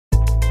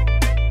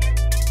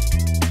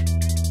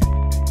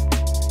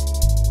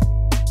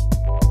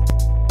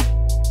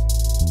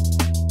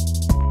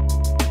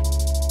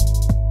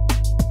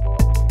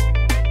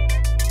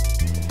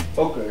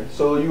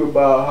So you were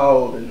about how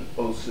old in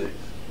 '06?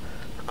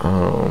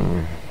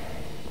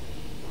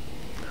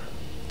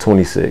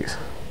 26.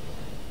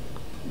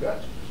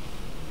 Gotcha.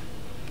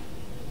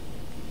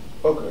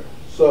 Okay,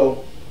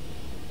 so.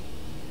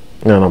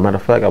 No, matter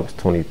of fact, I was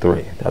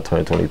 23. I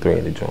turned 23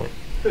 in the joint.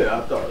 Yeah,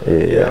 I thought.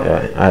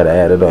 Yeah. I had to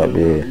add it up.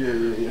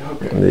 Yeah.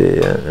 Okay.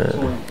 Yeah.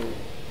 23.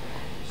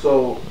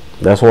 So.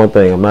 That's one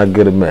thing. I'm not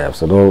good at math,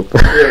 so don't.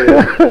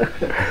 Yeah.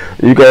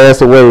 You can ask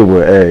away,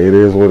 but hey, it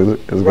is what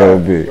it's gonna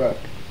be. Right.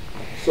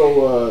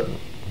 So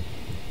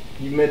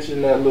you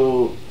mentioned that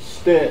little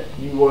stint.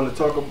 You want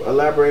to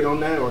elaborate on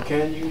that, or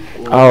can you?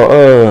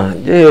 Or?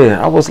 Yeah.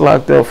 I was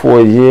locked up for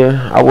a year.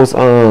 I was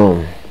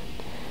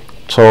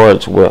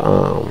charged with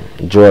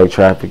drug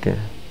trafficking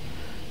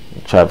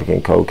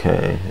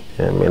cocaine.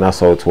 I mean, I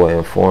sold to an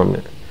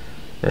informant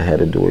and had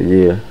to do a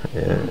year,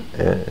 and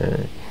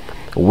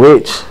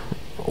which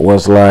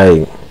was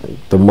like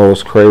the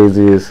most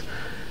craziest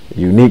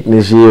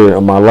uniqueness year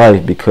of my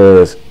life,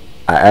 because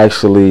I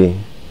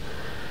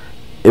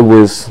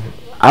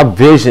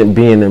visioned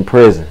being in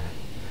prison.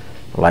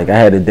 Like, I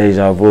had a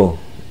deja vu.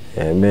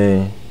 Yeah,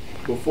 man.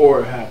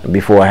 Before it happened.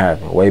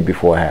 Way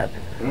before it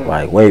happened.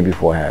 Like, way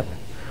before it happened.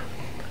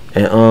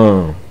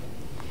 And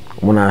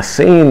when I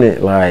seen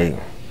it, like,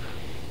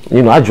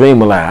 you know, I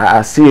dream a lot.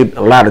 I see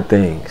a lot of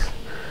things.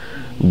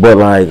 But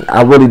like,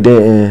 I really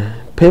didn't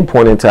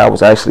pinpoint until I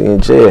was actually in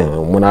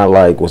jail. And when I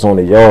was on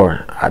the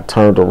yard, I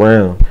turned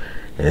around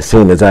and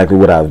seen exactly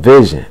what I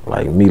visioned.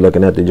 Like, me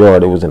looking at the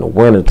yard, it was in the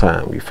winter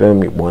time, you feel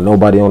me? Wasn't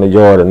nobody on the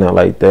yard or nothing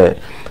like that,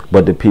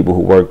 but the people who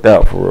worked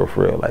out for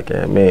real, like, you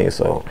know what I mean?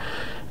 So,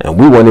 and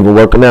we weren't even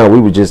working out, we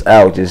were just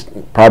out,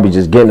 probably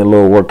just getting a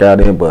little workout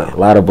in, but a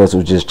lot of us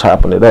was just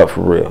chopping it up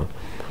for real.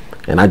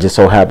 And I just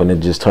so happened to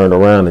just turn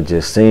around and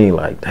just seen,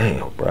 like,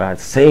 damn, bro, I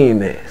seen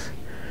this.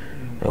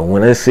 And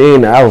when I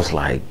seen it, I was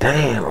like,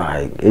 damn,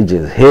 like, it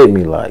just hit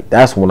me. Like,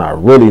 that's when I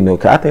really knew.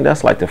 Cause I think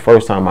that's like the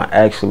first time I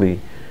actually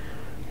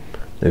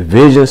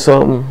envisioned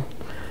something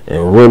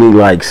and really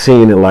like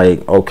seeing it,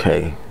 like,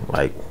 okay,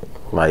 like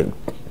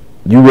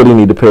you really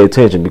need to pay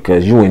attention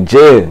because you in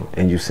jail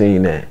and you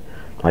seen that.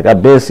 Like,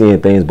 I've been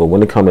seeing things, but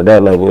when it come to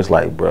that level, it's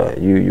like, bro,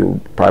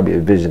 you probably a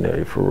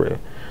visionary for real.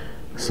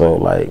 So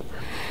like,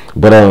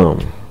 but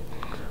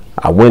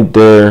I went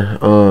there.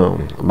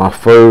 My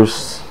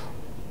first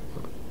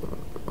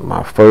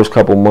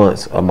couple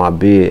months of my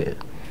bid,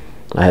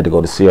 I had to go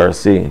to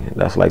CRC.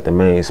 That's like the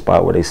main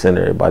spot where they send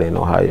everybody in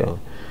Ohio.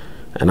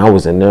 And I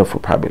was in there for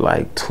probably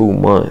like 2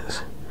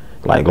 months,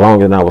 like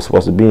longer than I was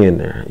supposed to be in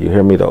there. You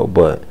hear me though?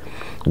 But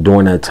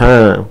during that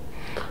time,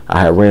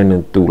 I had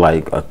ran through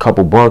like a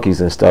couple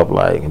bunkies and stuff.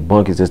 Like,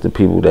 bunkies is the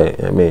people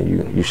that, I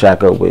mean, you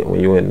shack up with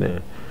when you in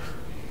there.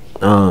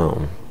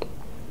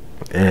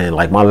 And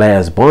like my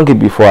last bunkie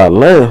before I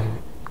left,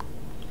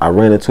 I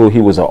ran into,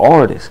 he was an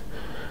artist.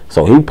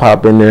 So he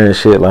popped in there and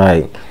shit,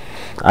 like,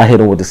 I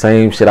hit him with the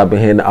same shit I've been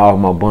hitting all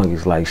my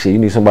bunkies. Like, shit, you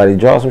need somebody to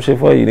draw some shit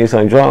for you? You need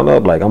something drawn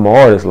up? Like, I'm an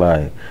artist,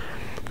 like.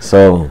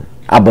 So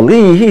I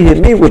believe he hit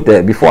me with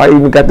that before I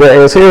even got that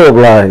ass help,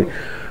 like.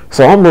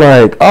 So I'm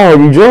like, oh,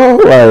 you draw?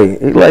 Like,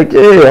 he like,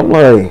 yeah. I'm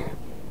like,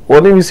 well,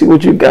 let me see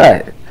what you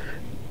got.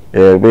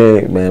 Yeah,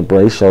 man,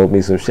 bro, he showed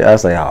me some shit. I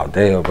was like, oh,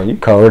 damn, bro, you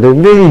colder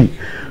than me.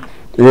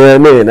 You know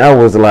what I mean? That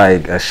was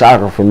like a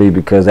shocker for me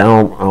because I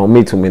don't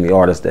meet too many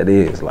artists that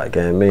is, like,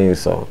 you know what I mean?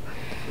 So,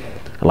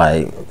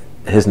 like,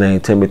 his name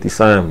Timothy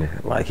Simon.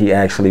 Like, he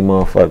actually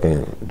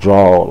motherfucking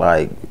draw,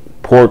 like,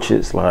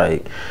 portraits.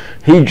 Like,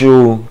 he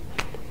drew,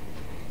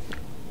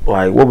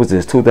 like, what was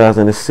this,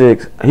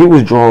 2006? He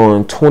was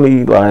drawing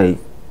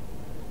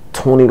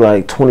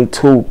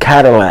 22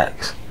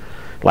 Cadillacs.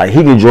 Like,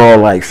 he could draw,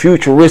 like,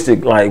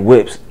 futuristic, like,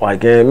 whips.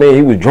 Like, you know what I mean?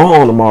 He was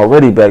drawing them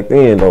already back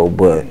then, though,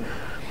 but...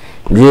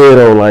 yeah,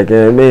 though, like, you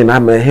know what I mean? I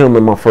met him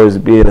in my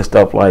first bid and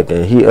stuff like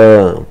that.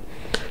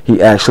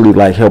 He actually,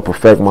 like, helped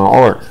perfect my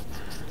art.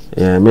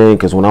 You know what I mean?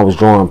 Because when I was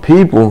drawing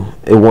people,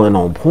 it wasn't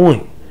on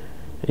point.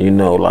 You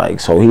know, like,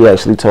 so he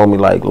actually told me,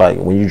 like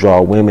when you draw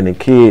women and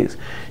kids,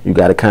 you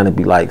got to kind of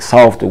be, like,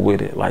 softer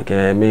with it. Like, you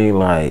know what I mean?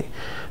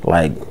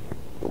 Like,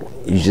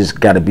 you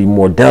just got to be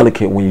more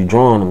delicate when you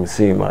drawing them, it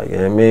seemed like, you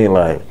know what I mean?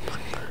 Like,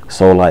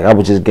 so, like, I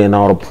was just getting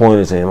all the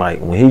pointers, and,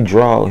 like, when he'd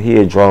draw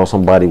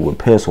somebody with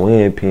pencil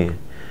and pen.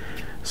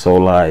 So,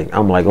 like,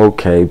 I'm like,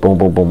 okay, boom,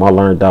 boom, boom. I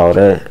learned all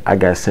that. I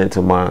got sent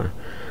to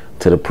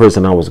the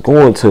prison I was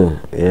going to, you know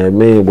what I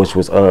mean, which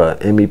was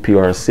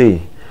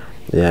MEPRC.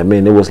 Yeah, I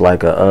mean, it was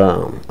like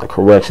a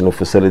correctional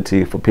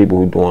facility for people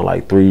who doing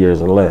like 3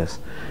 years and less.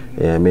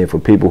 Yeah, I mean, for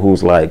people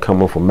who's like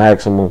coming from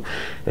maximum,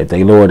 if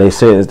they lower their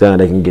sentence down,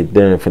 they can get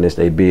there and finish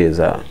their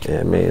bids out. Yeah,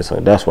 I mean, so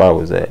that's where I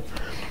was at.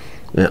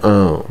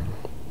 And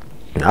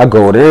I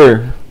go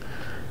there,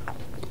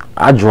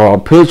 I draw a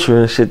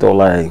picture and shit though,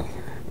 like,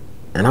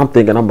 and I'm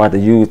thinking I'm about to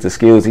use the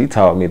skills he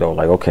taught me though.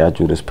 Like, okay, I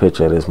drew this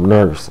picture of this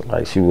nurse.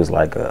 Like, she was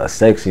like a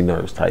sexy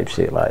nurse type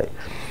shit. Like,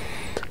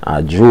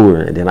 I drew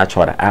her and then I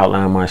try to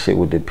outline my shit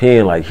with the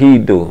pen like he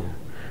do.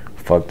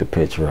 Fuck the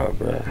picture up,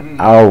 bro.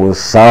 I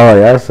was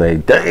sorry. I say,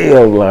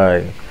 damn,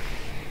 like,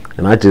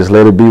 and I just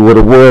let it be what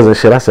it was and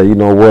shit. I said, you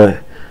know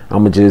what?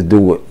 I'ma just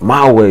do it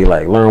my way,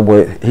 like learn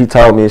what he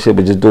taught me and shit,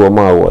 but just do it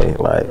my way.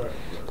 Like,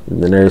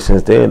 and then ever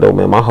since then though,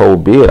 man, my whole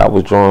bid I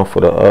was drawing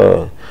for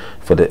the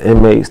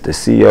inmates, the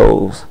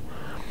COs.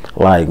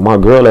 Like my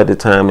girl at the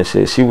time and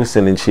shit, she was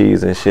sending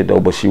cheese and shit though,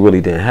 but she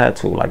really didn't have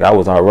to. Like I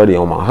was already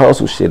on my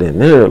hustle shit in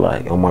there,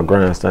 like on my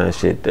GrindStein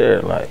shit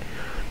there, like,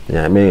 you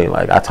know what I mean?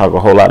 Like I talk a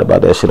whole lot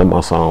about that shit in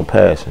my song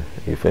Passion.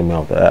 You feel me,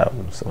 off the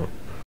album, so.